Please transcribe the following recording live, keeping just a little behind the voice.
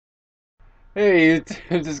Hey, YouTube,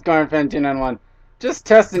 this is Garnfan 291. Just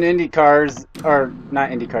testing Indy cars, or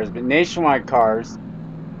not Indy cars, but nationwide cars.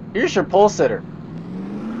 Here's your pole sitter.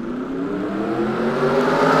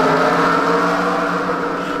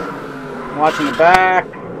 Watching the back.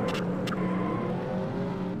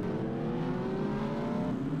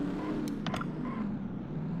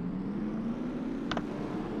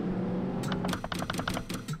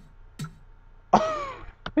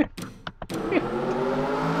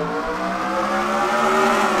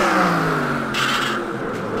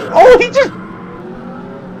 Oh, he just...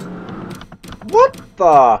 What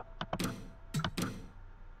the...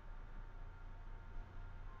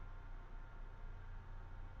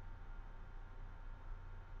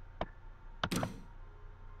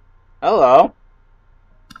 Hello.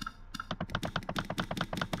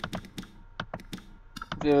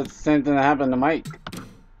 It's the same thing that happened to Mike.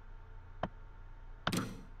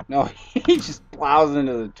 No, he just plows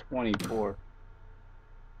into the 24.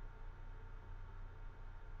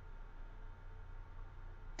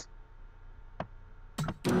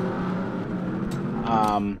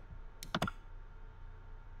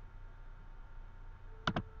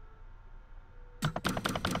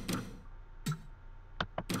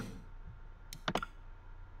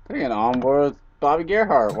 Putting it on board with Bobby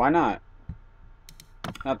Gerhardt. Why not?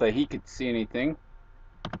 Not that he could see anything.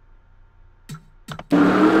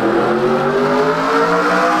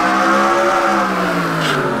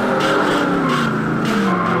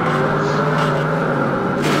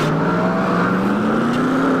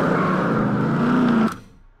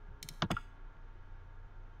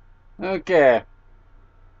 Okay.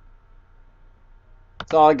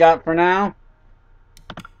 That's all I got for now.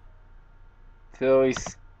 Till we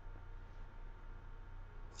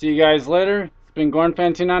see you guys later. It's been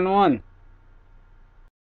Gornfan291.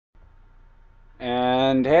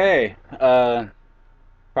 And hey,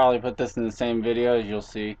 probably put this in the same video as you'll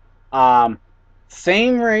see.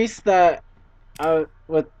 Same race that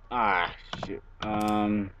with shoot.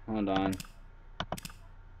 Hold on.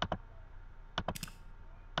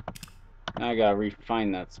 Now I gotta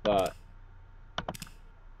refine that spot.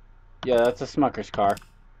 Yeah, that's a Smucker's car.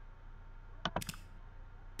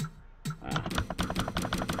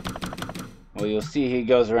 Well, you'll see he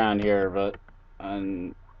goes around here, but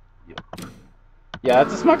yeah,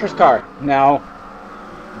 that's a Smucker's car. Now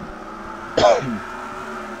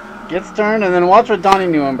gets turned, and then watch what Donnie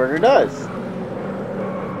Neuenberger does.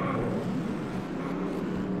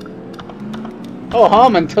 Oh,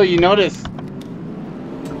 hum until you notice.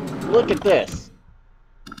 Look at this.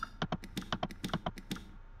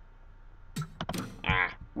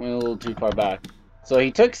 Went a little too far back. So he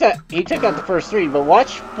took out the first three, but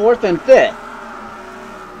watch fourth and fifth.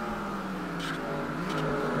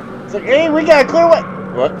 It's like, hey, we got a clear way.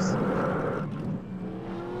 Whoops.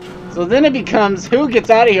 So then it becomes who gets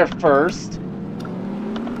out of here first.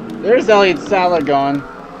 There's Elliott Sadler going,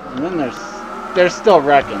 and then they're still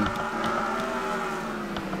wrecking.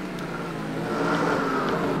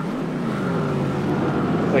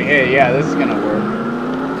 It's like, hey, yeah, this is gonna work.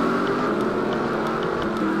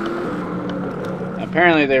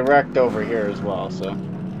 Apparently they wrecked over here as well, so.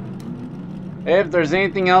 Hey, if there's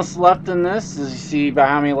anything else left in this, as you see by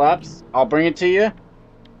how many laps, I'll bring it to you.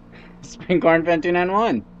 It's been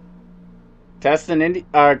Garnfan291.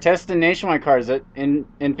 Testing nationwide cars at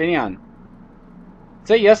infineon.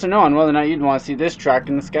 Say yes or no on whether or not you'd want to see this track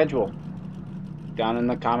in the schedule. Down in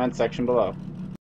the comment section below.